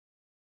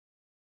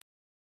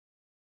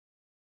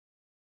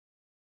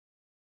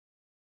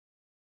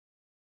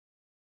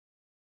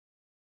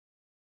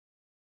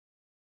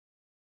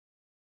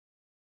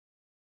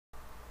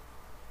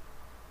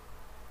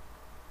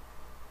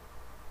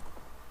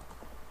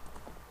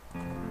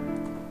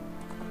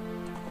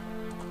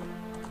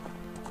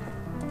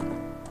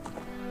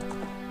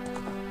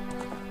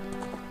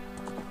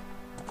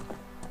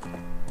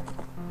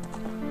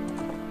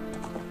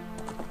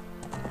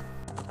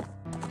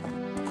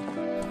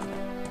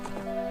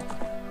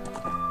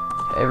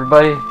Hey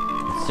everybody,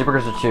 it's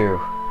Supercursor 2.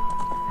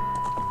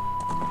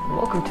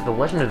 Welcome to The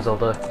Legend of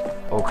Zelda,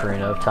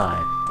 Ocarina of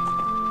Time.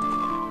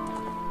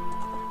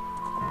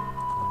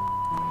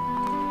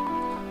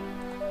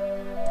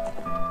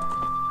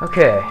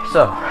 Okay,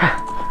 so,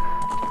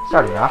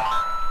 starting off,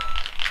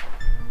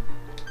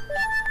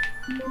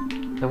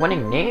 the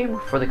winning name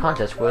for the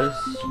contest was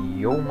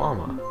Yo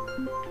Mama.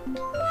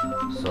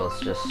 So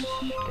let's just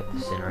get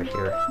this in right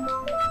here.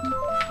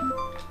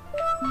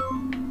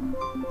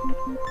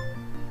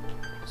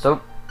 So,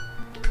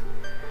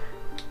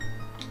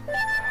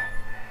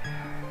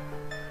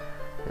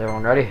 is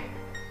everyone ready?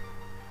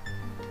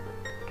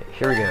 Okay,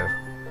 here we go.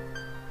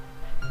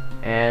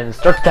 And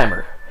start the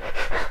timer.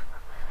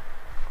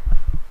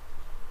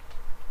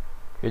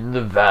 In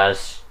the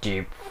vast,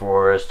 deep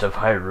forest of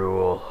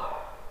Hyrule,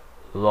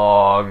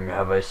 long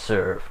have I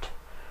served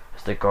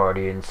as the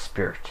guardian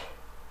spirit.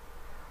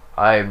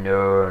 I am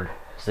known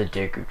as the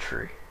Deku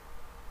Tree.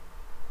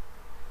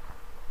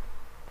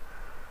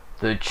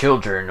 The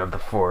children of the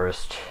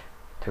forest,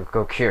 the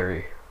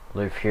Kokiri,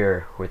 live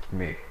here with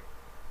me.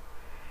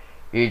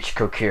 Each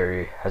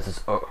Kokiri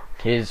has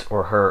his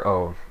or her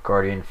own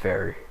guardian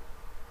fairy.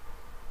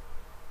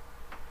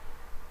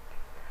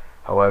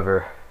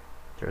 However,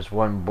 there's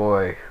one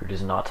boy who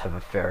does not have a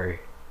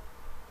fairy.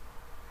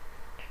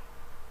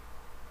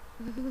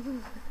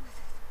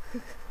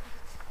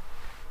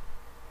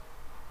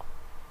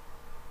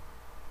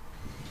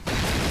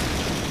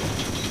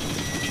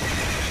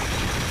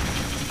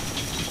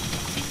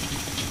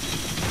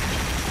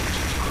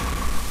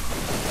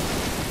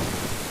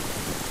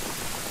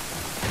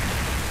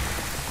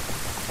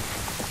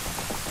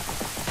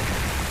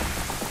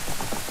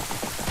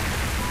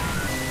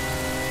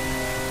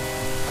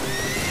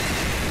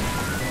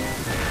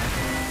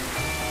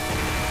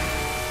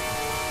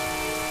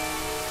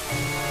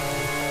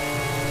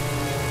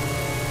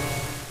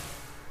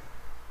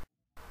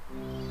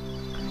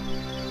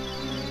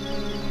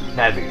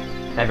 Navi,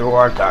 where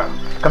art thou?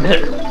 Come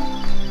hither!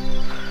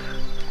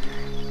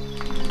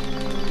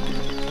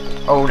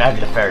 Oh, Navi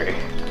the fairy,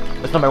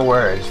 listen to my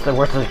words, the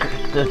worth of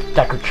the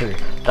Deku Tree.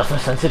 Dost thou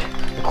sense it?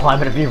 The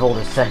climate of evil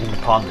is descending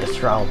upon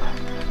this realm.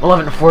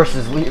 Malevolent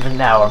forces even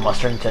now are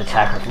mustering to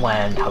attack our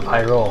land of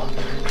Hyrule.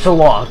 For so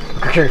long, the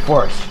Kokiri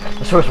Forest,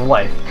 the source of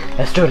life,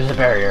 has stood as a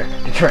barrier,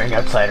 deterring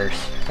outsiders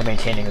and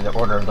maintaining the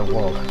order of the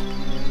world.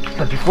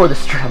 But before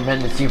this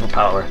tremendous evil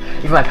power,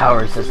 even my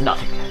power says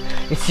nothing.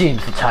 It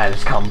seems the time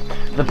has come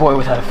for the boy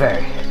without a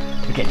fairy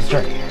to begin his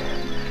journey.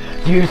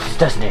 The youth's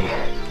destiny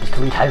is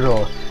to lead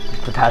Hyrule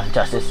into the path of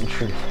justice and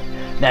truth.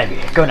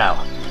 Navi, go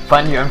now.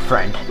 Find your young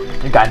friend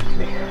and guide him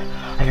with me.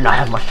 I do not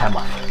have much time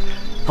left.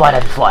 Fly,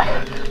 Navi, fly.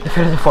 The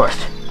fate of the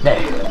forest,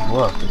 nay, the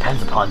world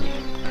depends upon thee.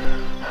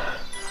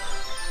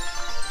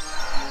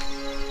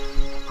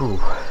 Ooh.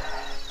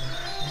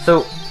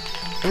 So,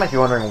 you might be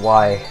wondering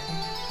why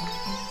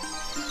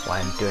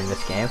I'm doing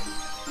this game.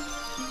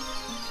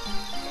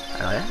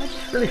 I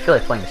just really feel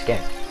like playing this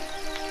game.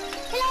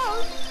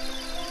 Hello.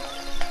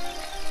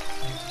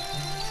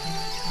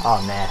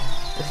 Oh man,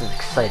 this is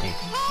exciting.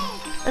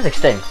 This is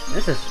exciting.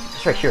 This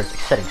right here is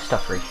exciting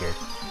stuff right here.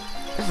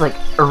 This is like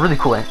a really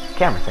cool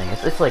camera thing.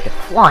 It's like a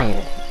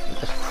flying,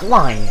 just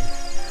flying.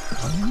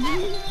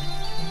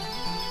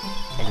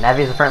 And Navi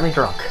is apparently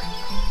drunk,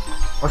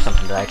 or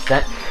something to that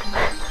extent.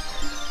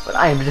 But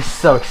I am just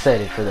so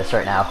excited for this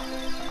right now,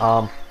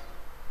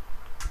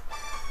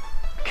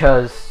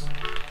 because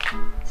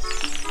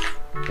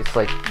it's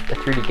like a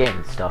 3D game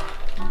and stuff,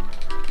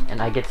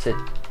 and I get to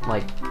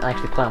like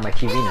actually play on my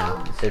TV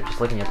now instead of just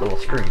looking at the little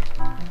screen.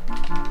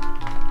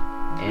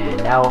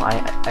 And now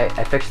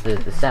I fixed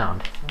the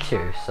sound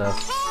too, so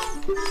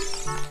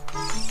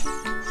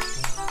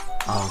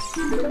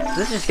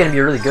this is just gonna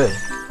be really good,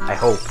 I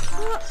hope.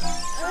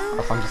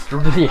 Also, I'm just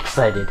really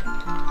excited.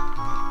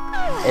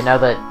 And now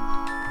that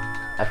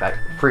I've got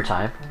free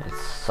time and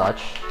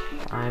such,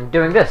 I'm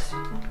doing this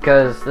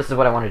because this is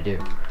what I want to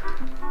do.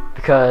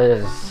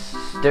 Because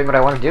doing what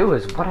I want to do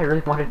is what I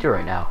really want to do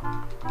right now.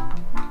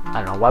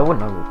 I don't know, why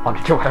wouldn't I want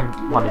to do what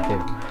I want to do?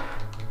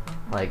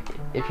 Like,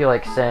 if you're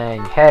like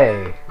saying,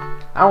 hey,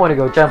 I want to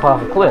go jump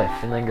off a cliff,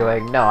 and then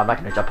going, no, I'm not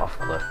going to jump off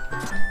a cliff.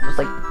 It's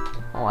like,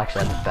 well,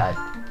 actually that's a bad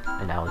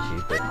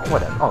analogy, but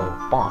whatever.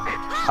 Oh, bonk.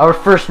 Our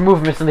first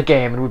movement's in the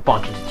game, and we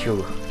bonk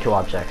into two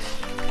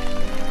objects.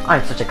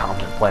 I'm such a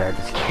confident player at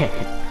this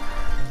game.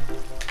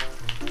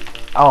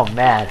 Oh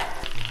man.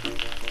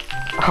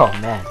 Oh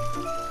man.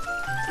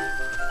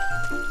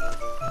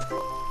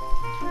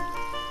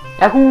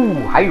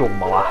 Yahoo! Hi-yo,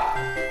 mama.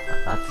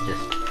 That's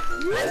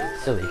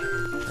just silly,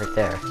 right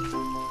there.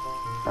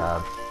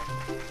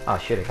 Oh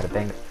shit! I got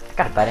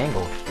a bad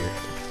angle here.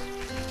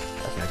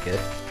 That's not good.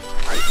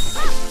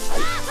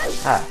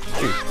 Ah,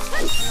 shoot!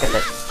 Get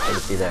that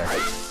empty there.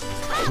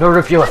 No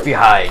roof you left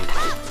behind.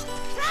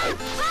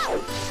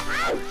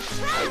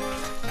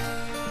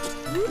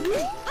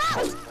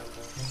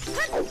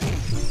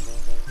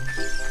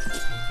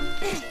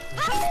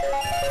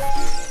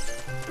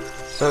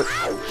 So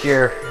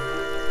here.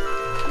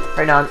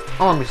 Right now,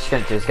 all I'm just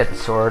gonna do is get the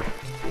sword,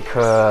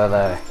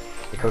 because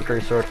The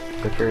Kokiri sword.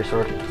 Kokiri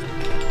sword.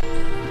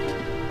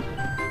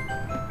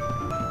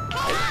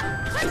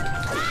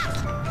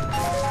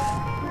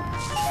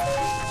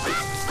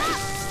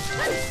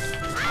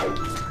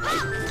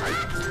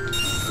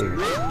 Dude.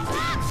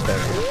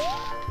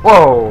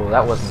 Whoa!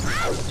 That wasn't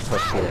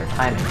supposed to be there.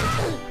 Timing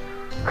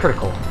is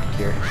critical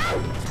here.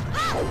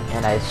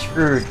 And I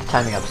screwed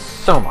timing up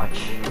so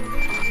much.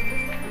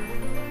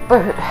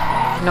 But,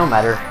 no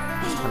matter.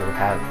 What do we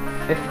have?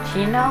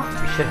 15 now?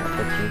 We should have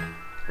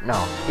 15.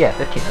 No. Yeah,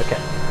 15, okay.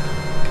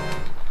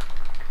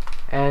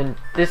 And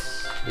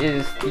this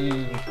is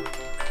the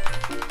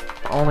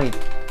only...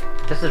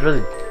 This is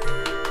really...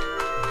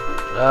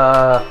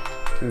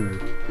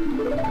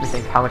 Let me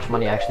think how much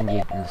money I actually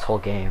need in this whole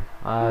game.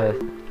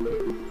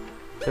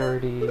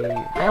 30...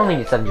 I only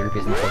need 70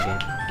 rupees in this whole game.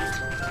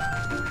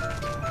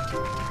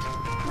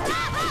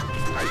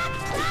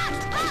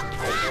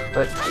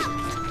 But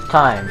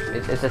time,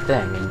 it's a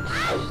thing, and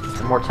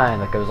the more time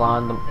that goes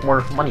on, the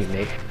more money you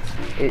make.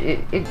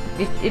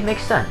 It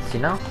makes sense, you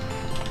know?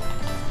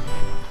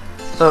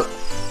 So,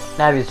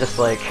 Navi's just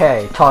like,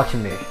 hey, talk to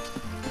me.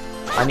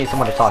 I need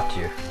someone to talk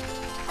to.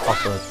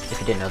 Also, if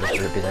you didn't know, there's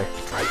a rupee there.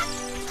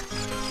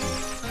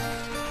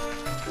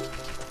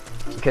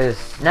 Because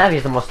Navi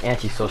is the most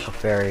antisocial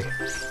fairy.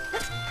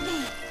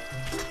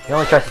 He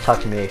only tries to talk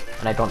to me,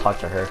 and I don't talk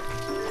to her.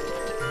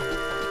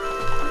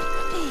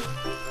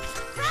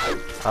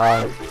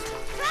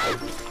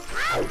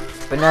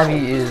 But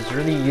Navi is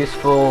really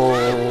useful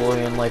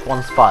in like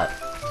one spot.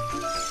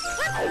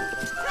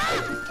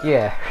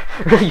 Yeah,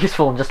 really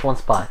useful in just one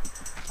spot.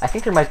 I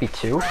think there might be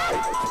two.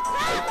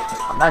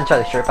 I'm not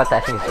entirely sure about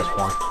that, I think it's just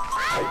one.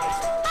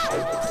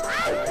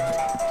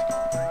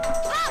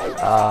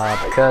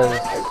 Because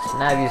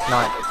Navi's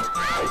not...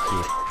 Let's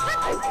see.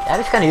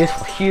 Navi's kind of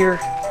useful here.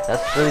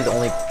 That's really the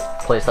only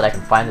place that I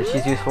can find that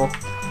she's useful.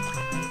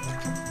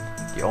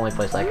 The only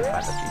place I can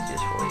find that she's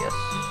useful, yes.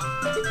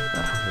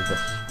 Definitely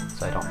this,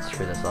 so I don't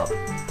screw this up.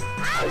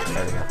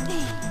 There we go.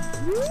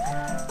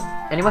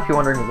 And you might be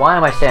wondering, why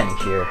am I standing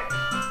here?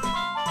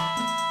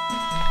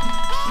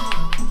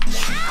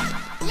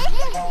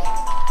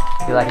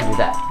 I feel I can do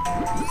that.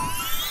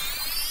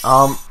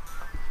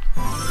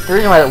 The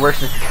reason why that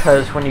works is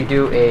because when you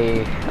do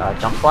a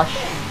jump slash,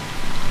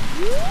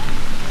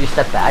 you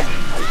step back,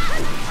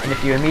 and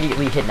if you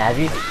immediately hit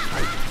Navi,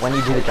 when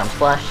you do the jump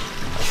slash,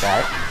 like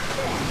that,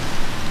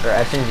 or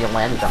as soon as you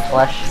land the jump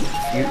slash,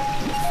 you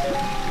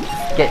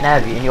get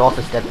Navi, and you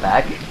also step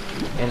back,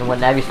 and when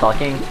Navi's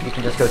talking, you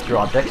can just go through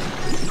objects,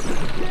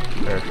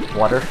 or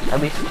water,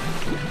 at least.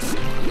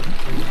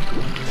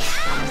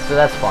 So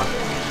that's fun.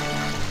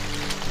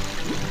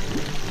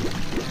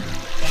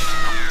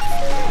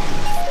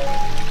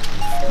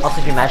 Also,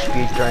 if you match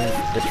speed during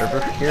this river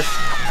here,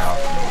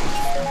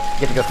 you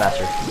get to go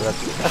faster, so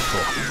that's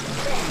cool.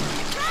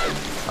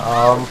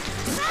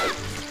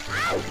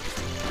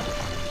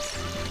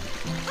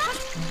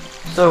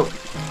 So,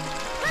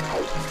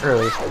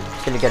 early,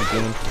 just gonna get a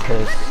bean,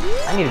 because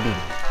I need a bean.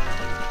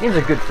 Beans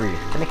are good for you,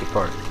 to make it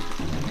fart.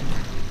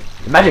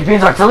 The magic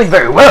beans aren't selling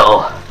very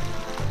well!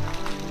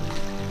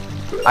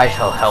 I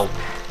shall help.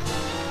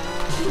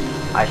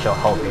 I shall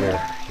help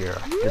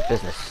your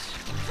business.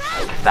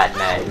 Fat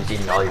man who's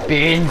eating all your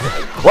beans.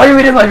 Why are you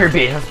eating all your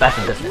beans? That's bad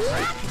for business.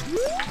 I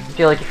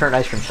feel like if you're an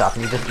ice cream shop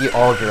and you just eat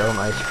all of your own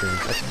ice cream,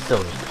 that's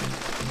silly.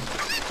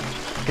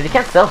 Because you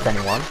can't sell it to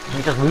anyone.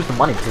 You just lose the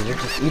money because you're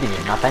just eating it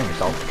and not paying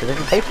yourself. Because if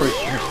you pay for it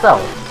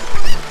yourself,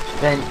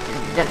 then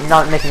you're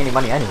not making any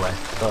money anyway.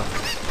 So.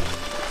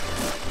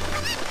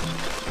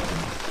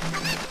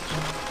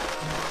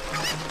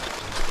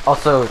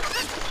 Also,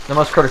 the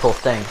most critical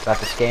thing about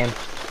this game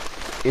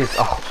is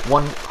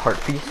one heart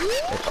piece.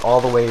 It's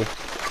all the way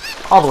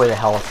to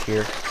hell up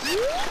here.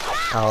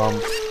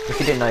 If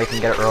you didn't know, you can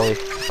get it early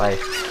by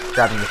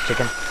grabbing this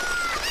chicken.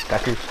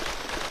 Got you.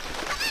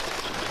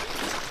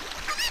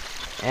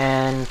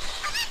 And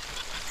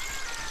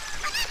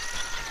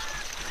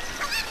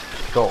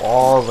go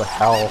all the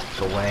hell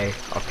the way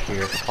up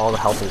here. All the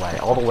hell the way.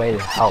 All the way to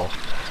hell.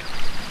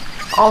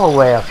 All the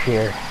way up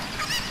here.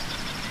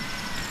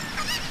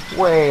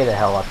 Way the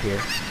hell up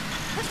here.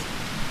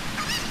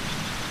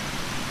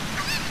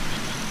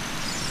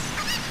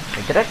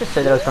 Wait, did I just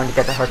say that I was going to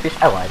get the heart piece?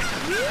 I lied.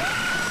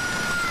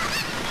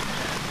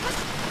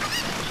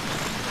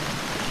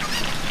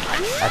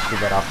 I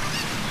screwed that up.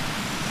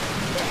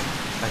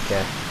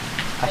 Okay.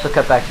 I shall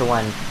cut back to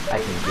when I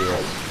can do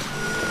this.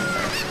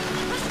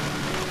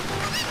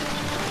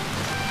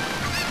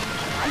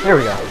 Here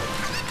we go.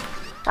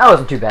 That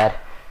wasn't too bad.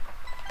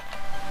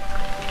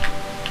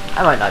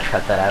 I might not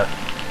cut that out.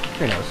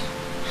 Who knows?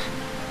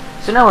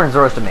 So now we're in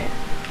Zora's domain.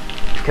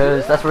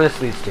 Because that's where this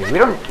leads to. We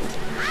don't...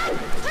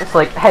 It's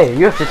like, hey,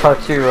 you have to talk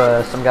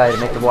to some guy to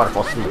make the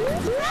waterfall sleep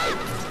and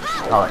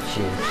all that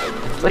shit.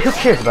 But who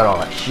cares about all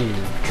that shit?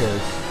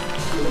 Because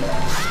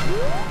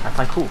that's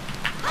not cool.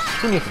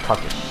 Who needs to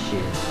talk to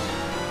shit?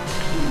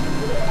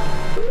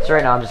 So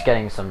right now I'm just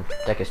getting some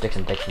Deku Sticks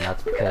and Deku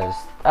Nuts because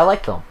I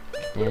like them.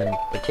 And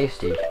they're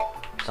tasty.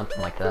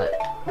 Something like that.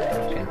 I'm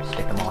just gonna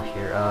stick them all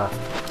here.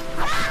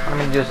 I'm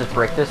gonna do is just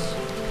break this,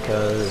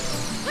 because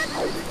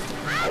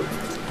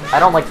I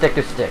don't like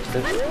Deku Sticks.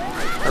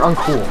 They're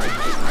uncool.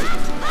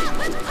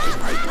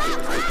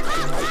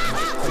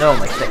 No one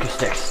likes Deku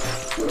Sticks.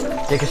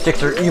 Deku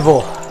Sticks are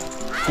evil.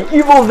 The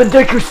evil of the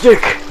Deku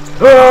Stick!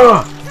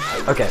 Ah!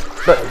 Okay,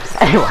 but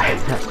anyway.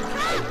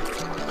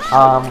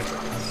 I'm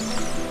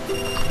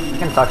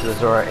gonna talk to the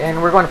Zora,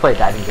 and we're going to play a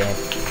diving game,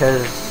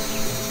 because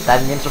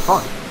diving games are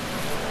fun.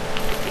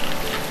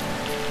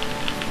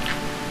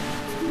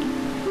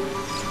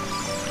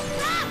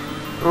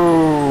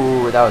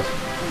 Ooh, that was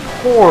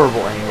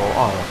horrible angle.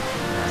 Oh,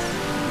 man.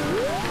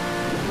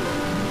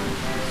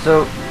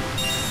 So,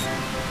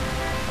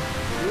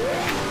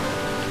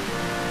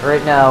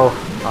 right now,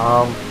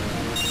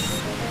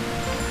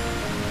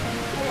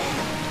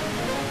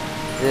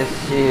 this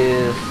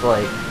is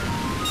like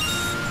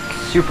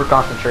super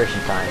concentration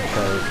time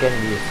because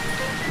getting these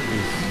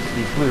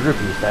blue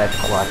rupees that I have to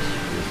collect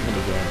for this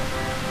minigame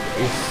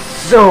is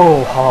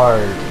so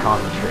hard to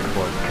concentrate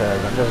for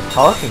because I'm just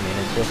talking and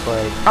it's just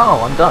like,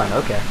 oh, I'm done,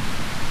 okay.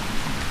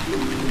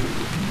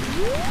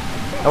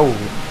 Oh,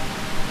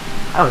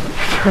 I was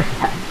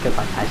because I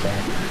mashed it. I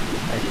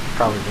should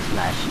probably just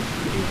mash B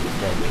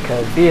instead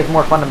because B is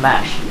more fun to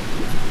mash.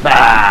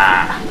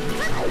 Bah!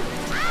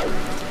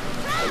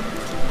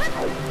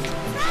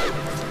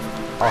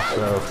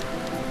 Also,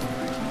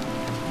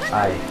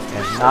 I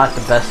am not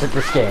the best at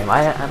this game.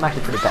 I'm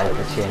actually pretty bad at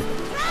this game.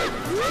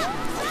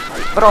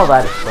 But all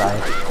that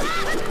aside,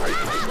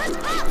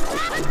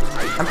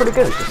 I'm pretty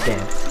good at this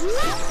game.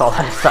 All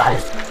that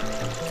aside.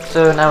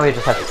 So now we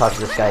just have to talk to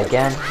this guy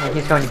again, and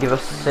he's going to give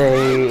us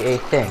a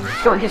thing.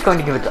 He's going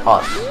to give it to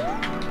us.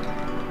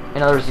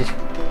 In other words, he's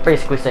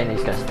basically saying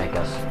he's going to spank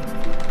us.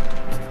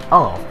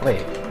 Oh,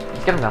 wait.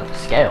 He's giving out the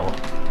scale.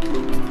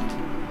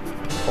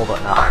 Hold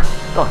on now.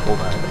 Don't hold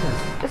on.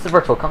 This is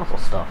virtual console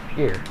stuff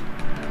here.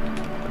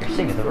 What you're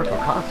seeing is a virtual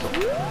console.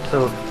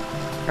 So,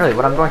 really,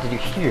 what I'm going to do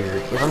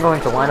here is I'm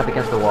going to line up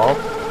against the wall,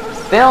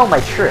 fail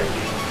my trick.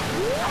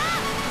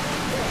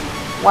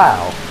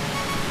 Wow.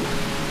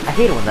 I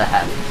hate it when that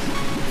happens.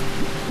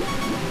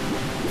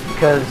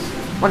 Because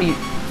when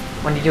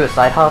you do a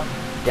side hop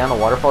down the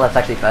waterfall, that's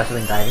actually faster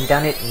than diving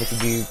down it, and if you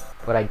do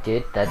what I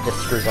did, that just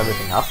screws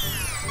everything up.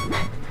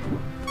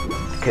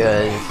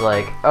 Because,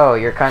 like, oh,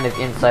 you're kind of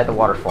inside the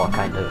waterfall,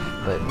 kind of,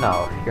 but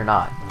no, you're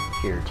not.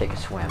 Here, take a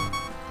swim.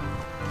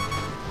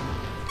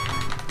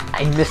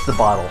 I missed the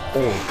bottle,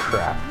 holy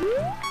crap.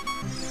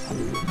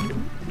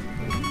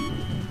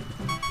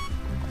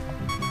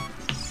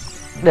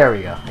 There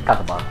we go, I got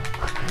the bottle.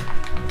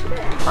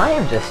 I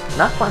am just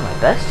not playing my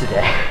best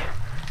today.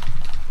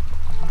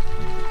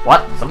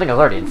 What? Something was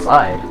already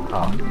inside.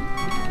 Oh.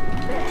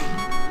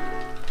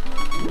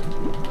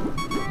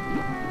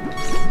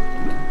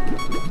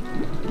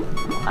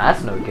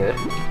 That's no good.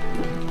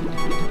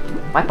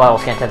 My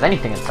bottles can't have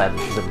anything inside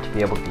them to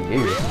be able to be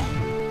used.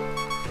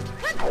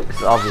 This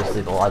is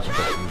obviously the logic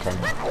of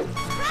Nintendo.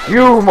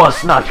 You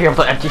must not be able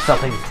to empty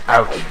something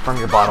out from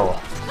your bottle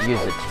to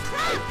use it.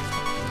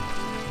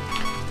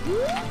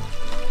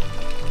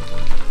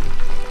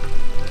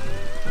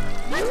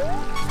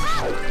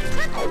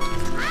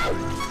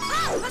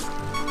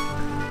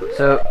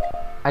 So,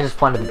 I just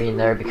planted the bean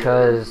there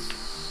because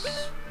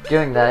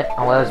doing that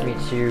allows me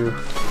to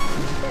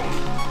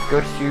go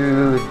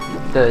to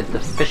the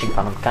fishing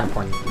pond. I'm kind of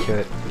pointing to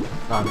it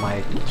on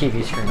my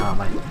TV screen, not on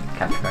my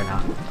capture card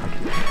now.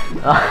 Okay.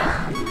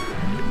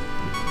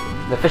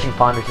 The fishing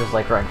pond is just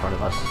like right in front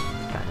of us,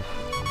 kind of.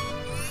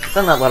 It's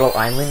on that little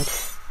island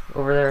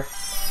over there.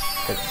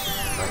 That's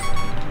like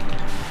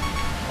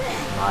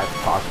not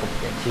possible to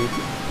get to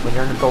when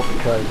you're an adult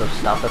because of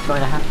stuff that's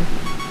going to happen.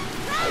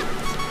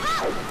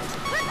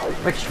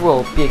 Which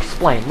will be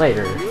explained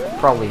later,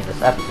 probably in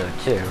this episode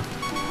too.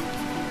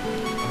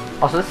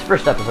 Also, this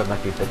first episode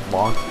might be a bit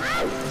long.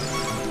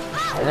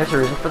 And there's a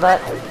reason for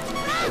that.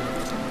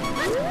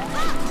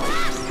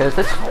 Because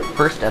this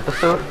first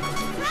episode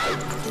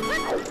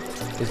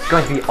is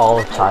going to be all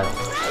of child.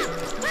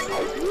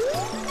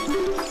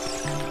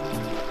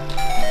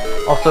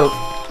 Also,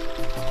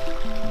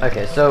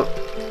 okay, so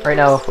right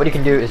now, what you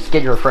can do is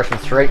get your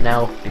refreshments right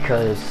now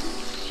because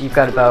you've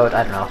got about,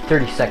 I don't know,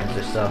 30 seconds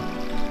or so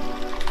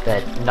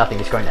that nothing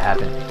is going to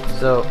happen.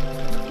 So,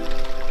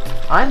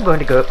 I'm going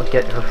to go and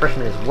get a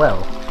refreshment as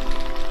well.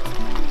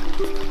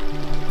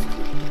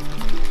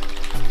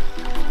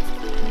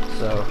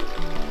 So,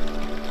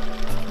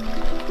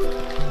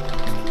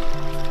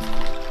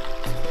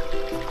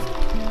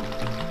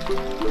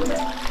 okay,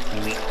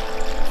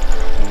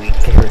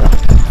 here we go.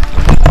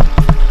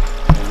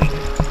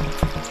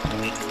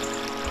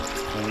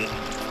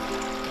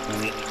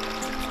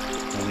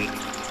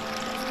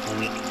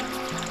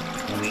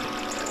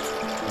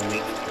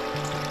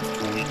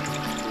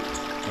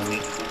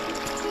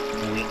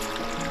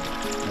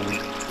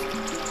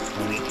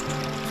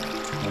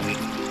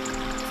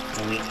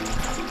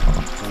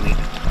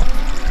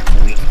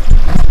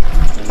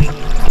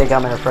 Okay,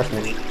 got my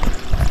refreshment.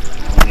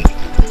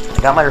 I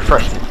got my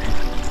refreshment.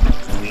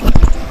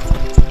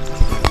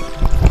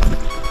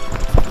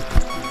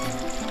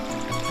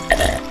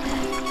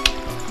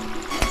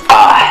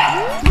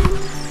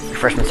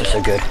 refreshments are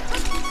so good.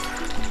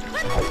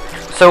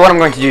 So what I'm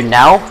going to do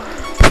now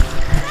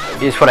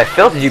is what I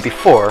failed to do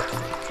before,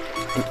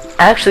 and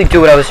actually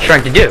do what I was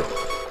trying to do.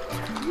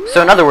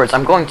 So in other words,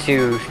 I'm going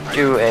to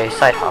do a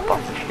side hop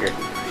off of here.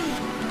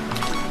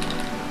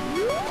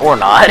 Or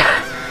not.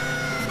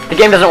 The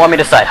game doesn't want me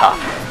to side hop.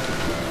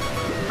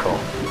 Cool.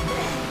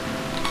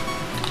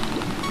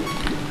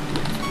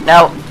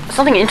 Now,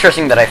 something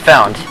interesting that I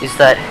found is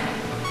that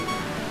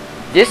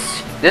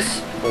this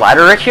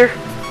ladder right here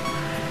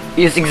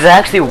is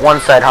exactly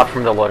one side hop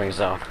from the loading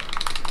zone.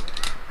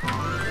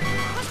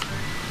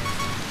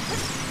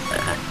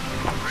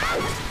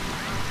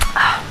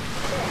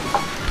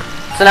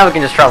 So now we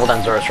can just travel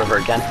down Zora's River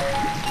again.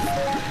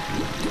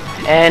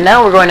 And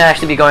now we're going to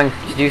actually be going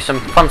to do some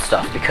fun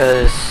stuff,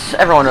 because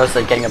everyone knows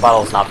that getting a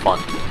bottle is not fun.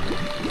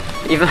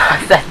 Even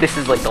that this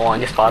is like the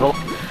longest bottle.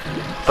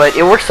 But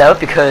it works out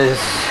because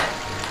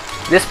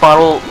this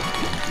bottle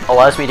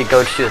allows me to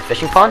go to the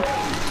fishing pond.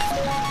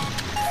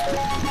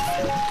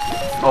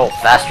 Oh,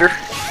 faster.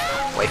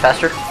 Way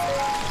faster.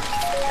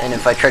 And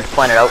if I try to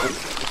plan it out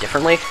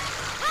differently,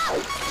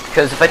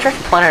 because if I try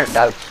to plan it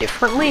out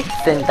differently,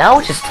 then that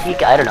would just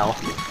take, I don't know,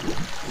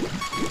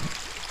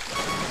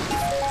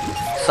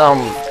 some,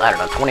 I don't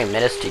know, 20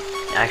 minutes to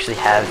actually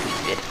have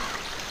it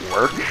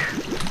work.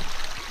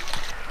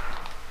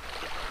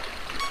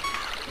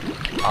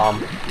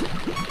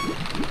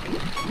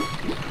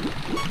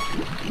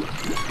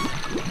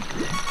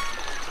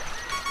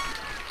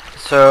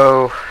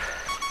 So,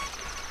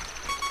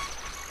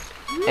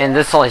 and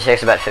this only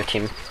takes about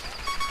 15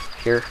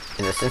 here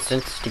in this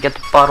instance to get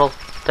the bottle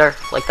there,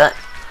 like that.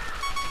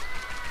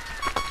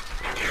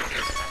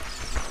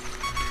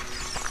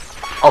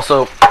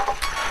 Also,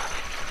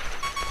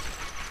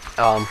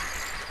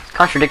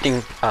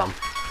 contradicting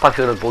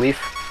popular belief,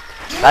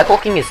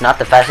 backwalking is not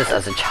the fastest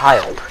as a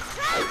child.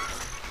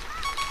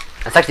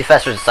 It's actually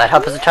faster to side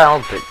hop as a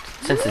child, but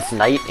since it's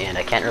night and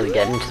I can't really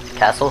get into the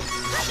castle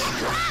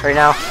right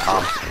now,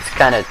 it's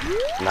kind of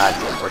not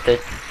worth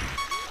it.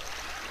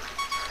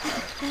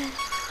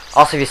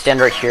 Also, if you stand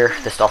right here,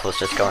 this stuff will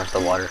just go into the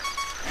water.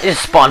 You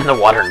just spawn in the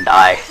water and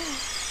die.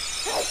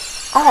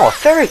 Oh, a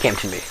fairy came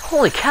to me.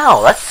 Holy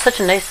cow, that's such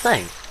a nice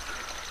thing.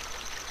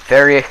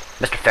 Fairy,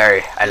 Mr.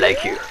 Fairy, I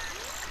like you.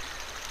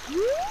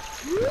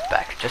 Move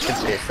back just a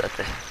bit.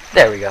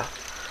 There we go.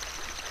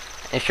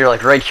 If you're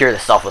like right here, the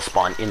stuff will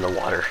spawn in the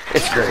water.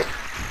 It's great.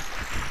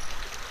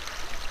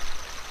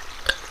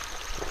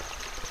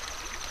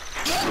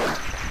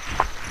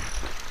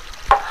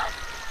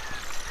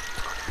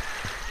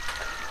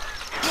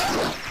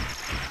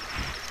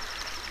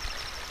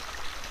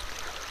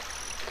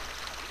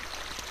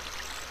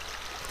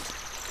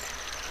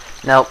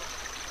 Now,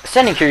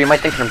 standing here, you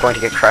might think that I'm going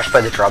to get crushed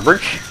by the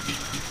drawbridge.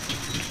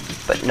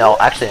 But no,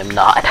 actually I'm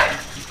not.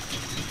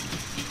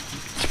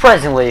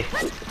 Surprisingly,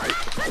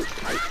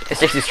 it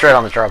takes you straight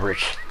on the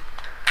drawbridge.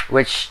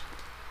 Which,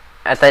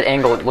 at that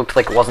angle, it looked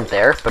like it wasn't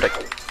there, but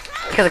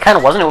because it kind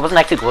of wasn't. It wasn't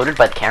actually loaded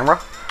by the camera.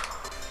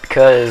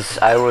 Because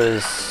I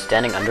was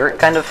standing under it,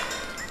 kind of.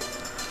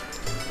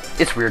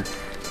 It's weird.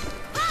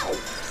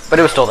 But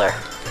it was still there.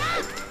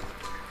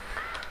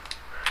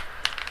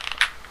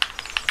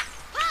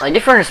 Like,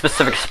 if you're in a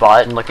specific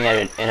spot and looking at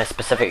it in a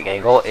specific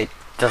angle, it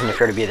doesn't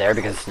appear to be there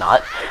because it's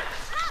not.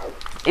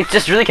 It's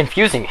just really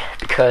confusing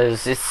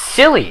because it's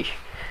silly.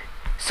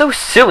 So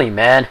silly,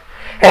 man.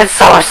 It's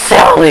so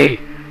silly!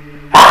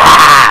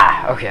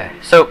 Ah! Okay,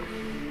 so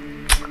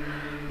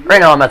right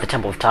now I'm at the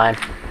Temple of Time.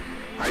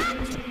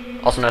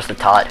 Also known as the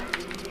Tot.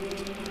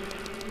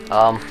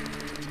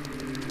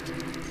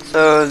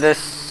 So this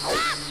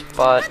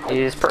spot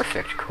is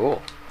perfect.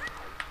 Cool.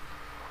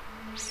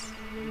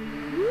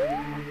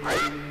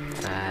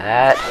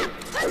 That.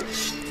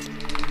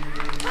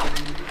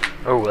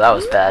 Oh, that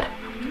was bad.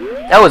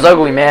 That was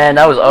ugly, man.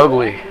 That was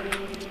ugly.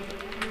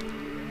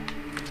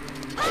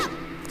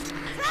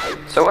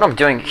 So what I'm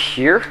doing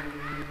here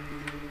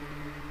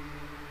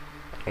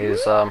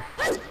is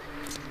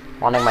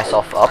winding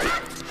myself up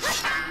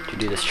to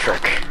do this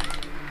trick.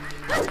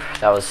 Nope,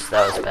 that was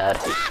bad.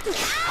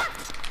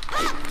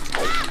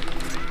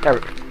 There we...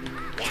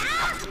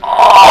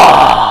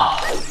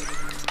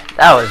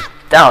 Oh,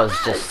 that was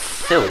just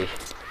silly.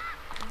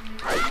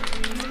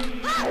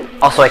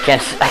 Also, I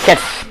can't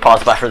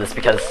pause buffer this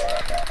because,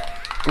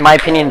 in my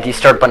opinion, the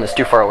start button is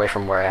too far away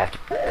from where I have to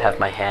have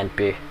my hand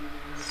be.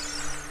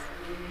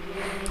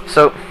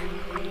 So,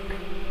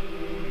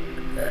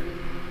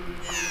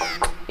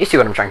 you see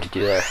what I'm trying to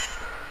do there.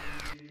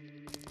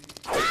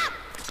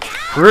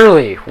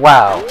 Really?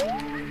 Wow.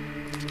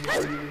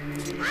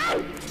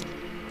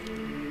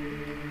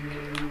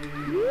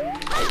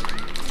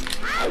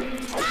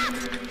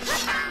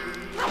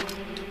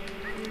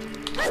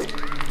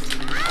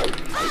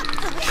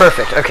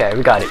 Perfect, okay,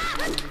 we got it.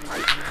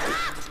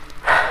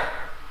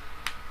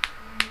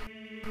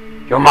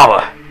 Your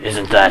mama,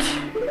 isn't that?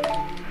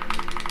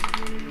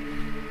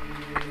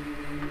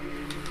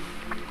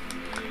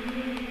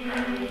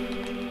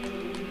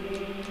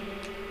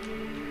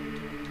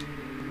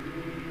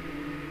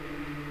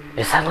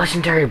 It's that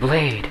legendary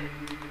blade.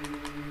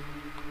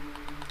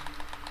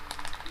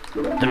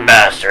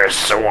 Master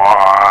Sword!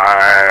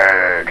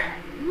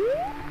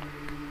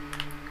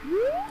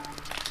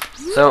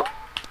 So,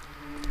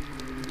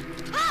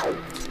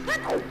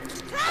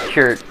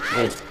 here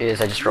it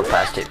is. I just drove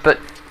past it, but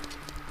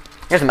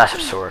here's the Master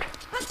Sword.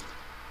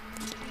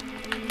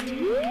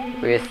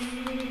 With...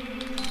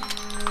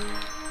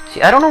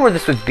 See, I don't know where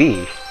this would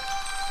be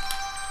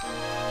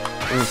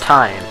in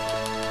time,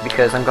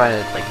 because I'm going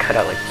to, like, cut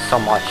out, like, so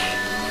much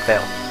to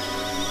fail.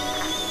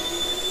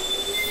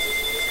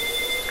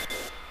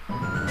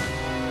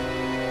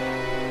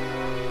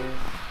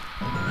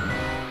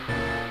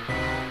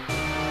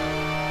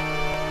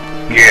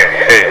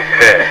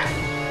 Yeah,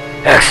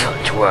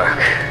 excellent work.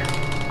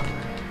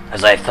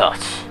 As I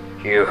thought,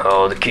 you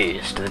hold the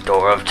keys to the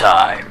door of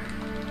time.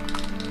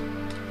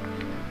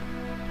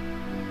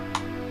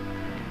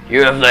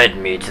 You have led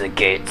me to the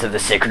gates of the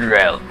sacred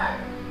realm.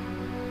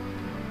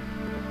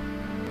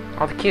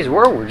 All the keys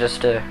were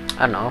just a,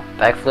 I don't know,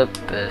 backflip,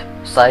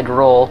 a side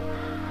roll,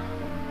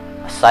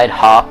 a side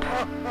hop,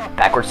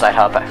 backward side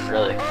hop,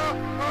 really,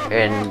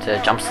 and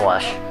a jump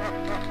slash.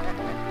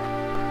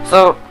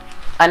 So,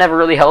 I never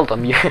really held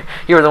them. You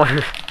were the one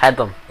who had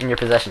them in your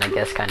possession, I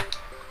guess, kind of.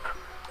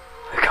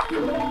 Wake up.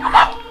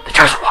 Yomo, the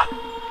chosen one.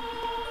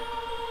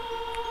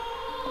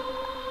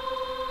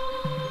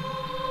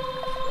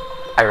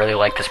 I really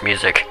like this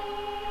music.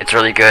 It's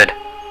really good.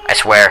 I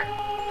swear.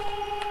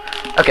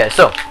 Okay,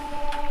 so.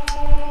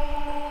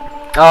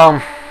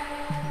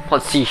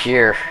 Let's see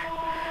here.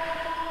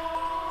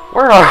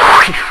 Where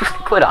are we?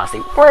 Quite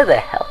honestly, where the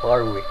hell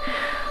are we?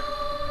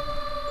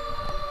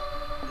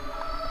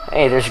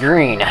 Hey, there's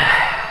green.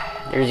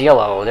 There's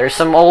yellow. There's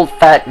some old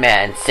fat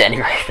man standing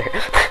right there.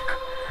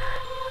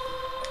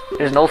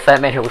 There's an old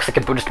fat man who looks like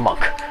a Buddhist monk.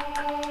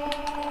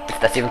 If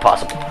that's even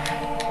possible.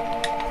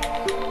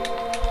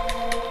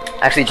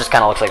 Actually, he just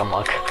kind of looks like a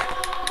monk.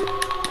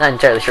 Not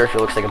entirely sure if he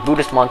looks like a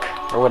Buddhist monk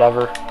or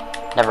whatever.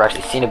 Never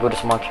actually seen a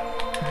Buddhist monk.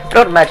 But I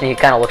would imagine he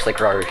kind of looks like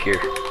Raru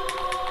here.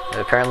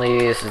 Apparently,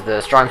 this is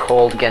the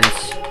stronghold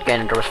against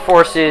Ganondorf's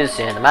forces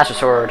and the Master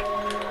Sword.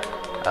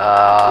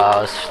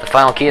 It's the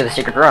final key of the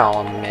secret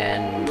realm,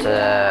 and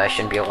I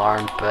shouldn't be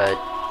alarmed, but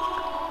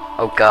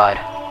oh god,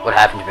 what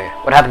happened to me?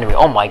 What happened to me?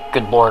 Oh my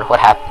good lord, what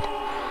happened?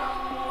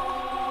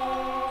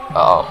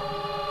 Uh-oh.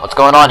 What's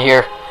going on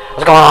here?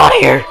 What's going on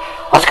here?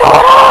 What's going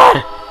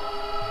on?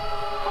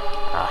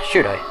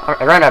 Shoot,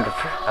 I ran out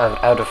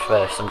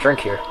of some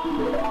drink here.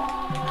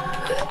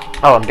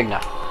 Oh, I'm big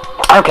now.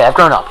 Okay, I've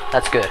grown up.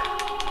 That's good.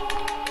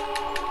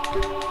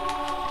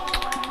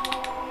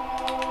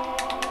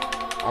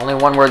 Only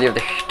one worthy of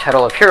the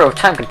title of Hero of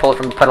Time can pull it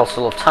from the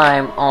pedestal of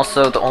time.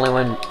 Also, the only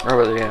one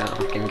worthy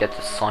who can get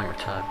the Song of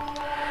Time.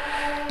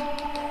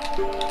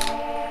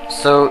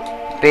 So,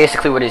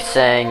 basically what he's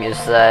saying is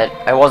that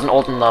I wasn't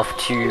old enough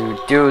to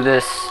do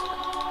this,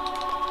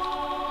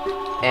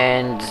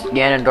 and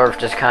Ganondorf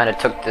just kind of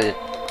took the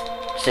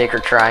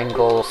sacred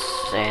triangles,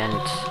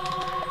 and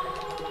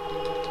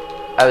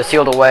I was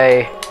sealed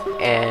away,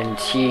 and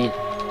he,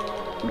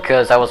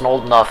 because I wasn't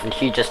old enough, and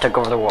he just took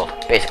over the world,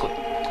 basically.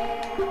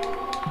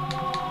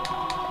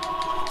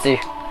 See,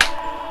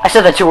 I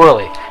said that too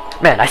early.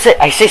 Man, I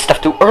say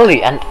stuff too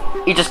early, and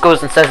he just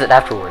goes and says it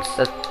afterwards.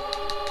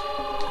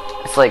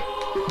 It's like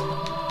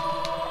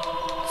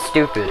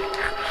stupid.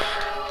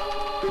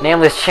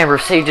 Nameless Chamber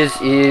of Sages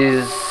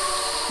is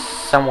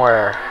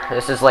somewhere.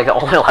 This is like the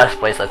only last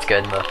place that's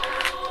good in the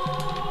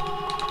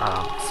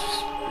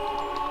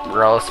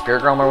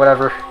Spirit Realm or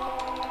whatever.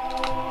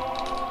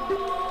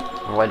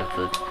 What is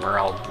the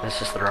realm? It's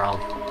just the realm.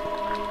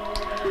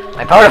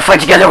 My power to fight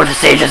together with the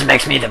sages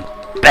makes me the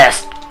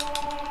best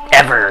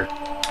ever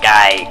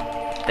guy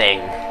thing.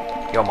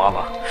 Yo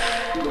mama.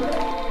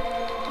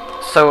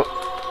 So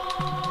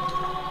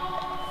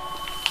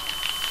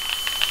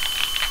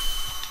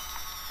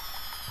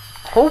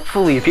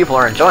hopefully people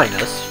are enjoying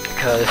this,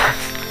 because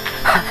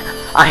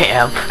I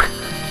am.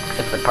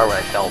 Except for the part where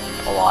I felt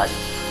a lot.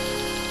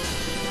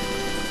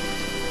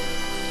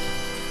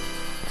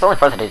 It's the only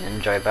part that I didn't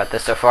enjoy about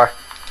this so far.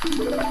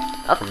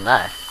 Other than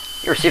that,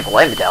 you received a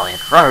light medallion.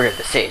 Run rid of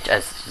the sage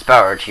as his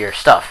power to your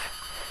stuff.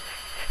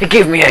 It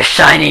gave me a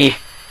shiny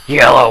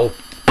yellow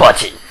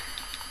button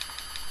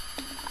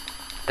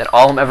that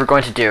all I'm ever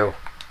going to do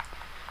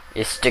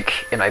is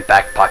stick in my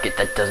back pocket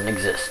that doesn't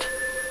exist.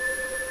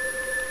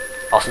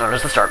 Also known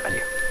as the start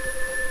menu.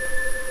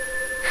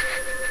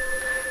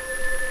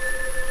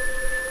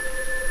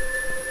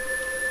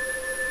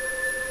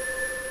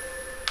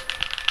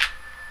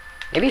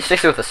 Maybe he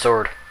sticks it with the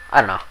sword.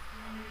 I don't know.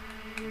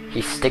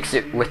 He sticks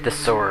it with the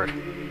sword.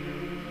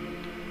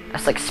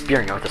 That's like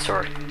spearing it with the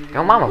sword.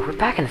 Yo mama, we're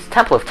back in this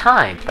Temple of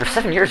Time. But have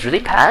 7 years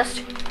really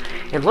passed?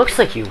 It looks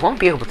like you won't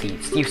be able to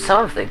use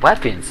some of the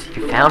weapons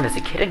you found as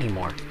a kid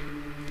anymore.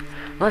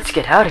 Let's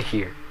get out of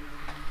here.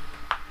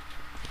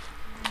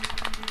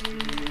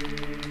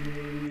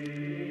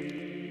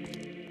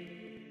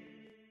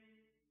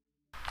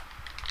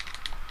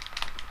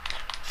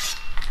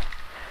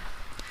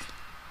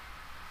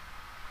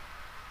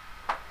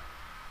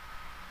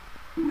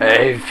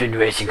 I've been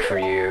waiting for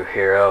you,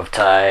 Hero of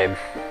Time.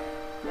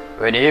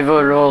 When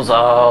evil rules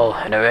all,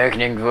 an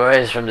awakening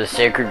voice from the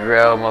sacred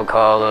realm will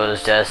call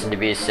those destined to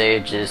be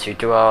sages who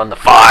dwell in the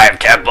 5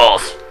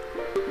 temples.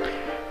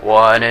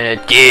 One in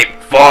a deep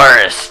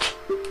forest,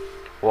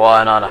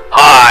 one on a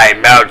high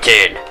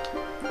mountain,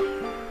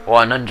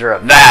 one under a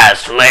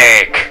vast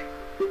lake,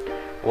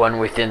 one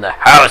within the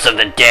house of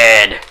the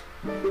dead,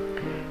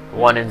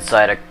 one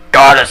inside a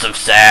goddess of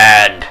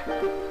sand.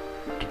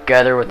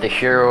 Together with the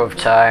hero of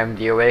time,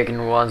 the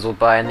awakened ones will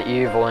bind the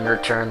evil and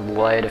return the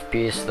light of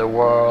peace to the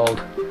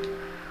world.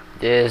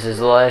 This is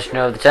the legend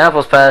of the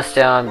temples passed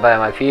down by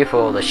my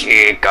people, the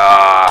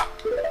Sheikah.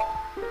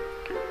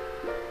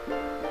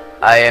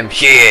 I am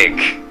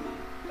Sheik,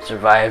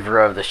 survivor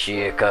of the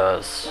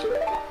Sheikahs.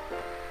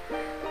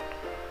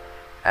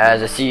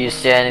 As I see you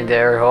standing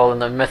there holding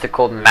the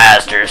mythical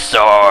Master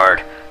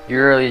Sword,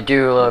 you really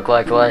do look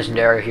like the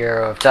legendary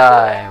hero of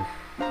time.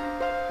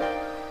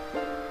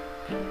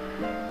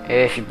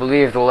 If you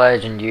believe the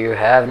legend, you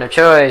have no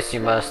choice. You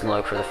must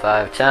look for the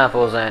 5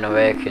 temples and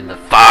awaken the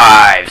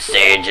 5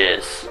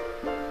 sages.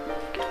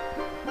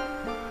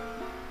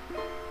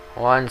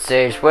 One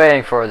sage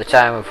waiting for the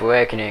time of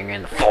awakening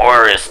in the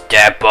forest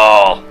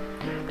temple.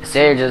 The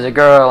sage is a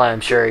girl, I'm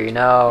sure you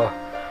know.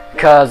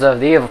 Because of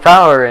the evil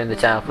power in the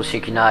temple, she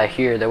cannot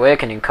hear the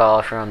awakening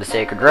call from the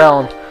sacred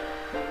realm.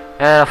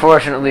 And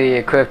unfortunately,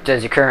 equipped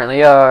as you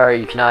currently are,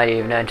 you cannot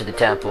even enter the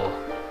temple.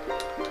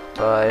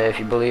 But if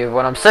you believe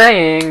what I'm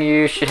saying,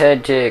 you should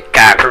head to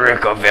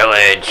Kakariko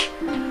Village.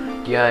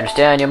 Do you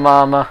understand, your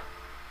mama?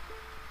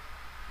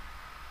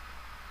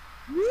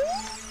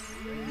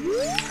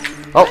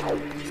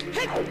 Oh!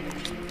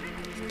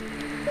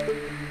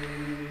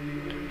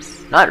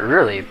 Not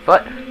really,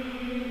 but...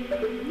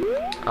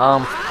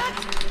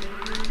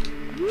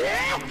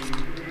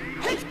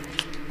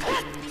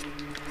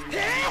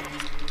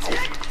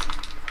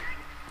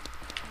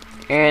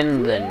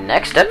 In the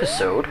next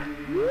episode,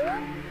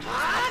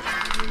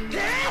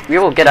 we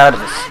will get out of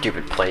this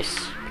stupid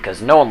place,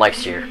 because no one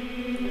likes here.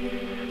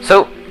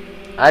 So,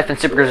 I've been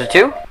Super Grizzly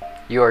 2,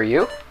 you are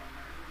you,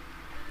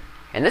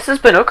 and this has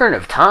been Ocarina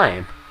of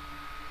Time.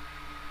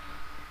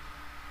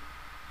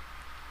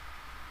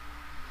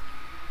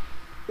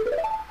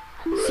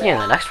 See you in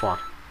the next one.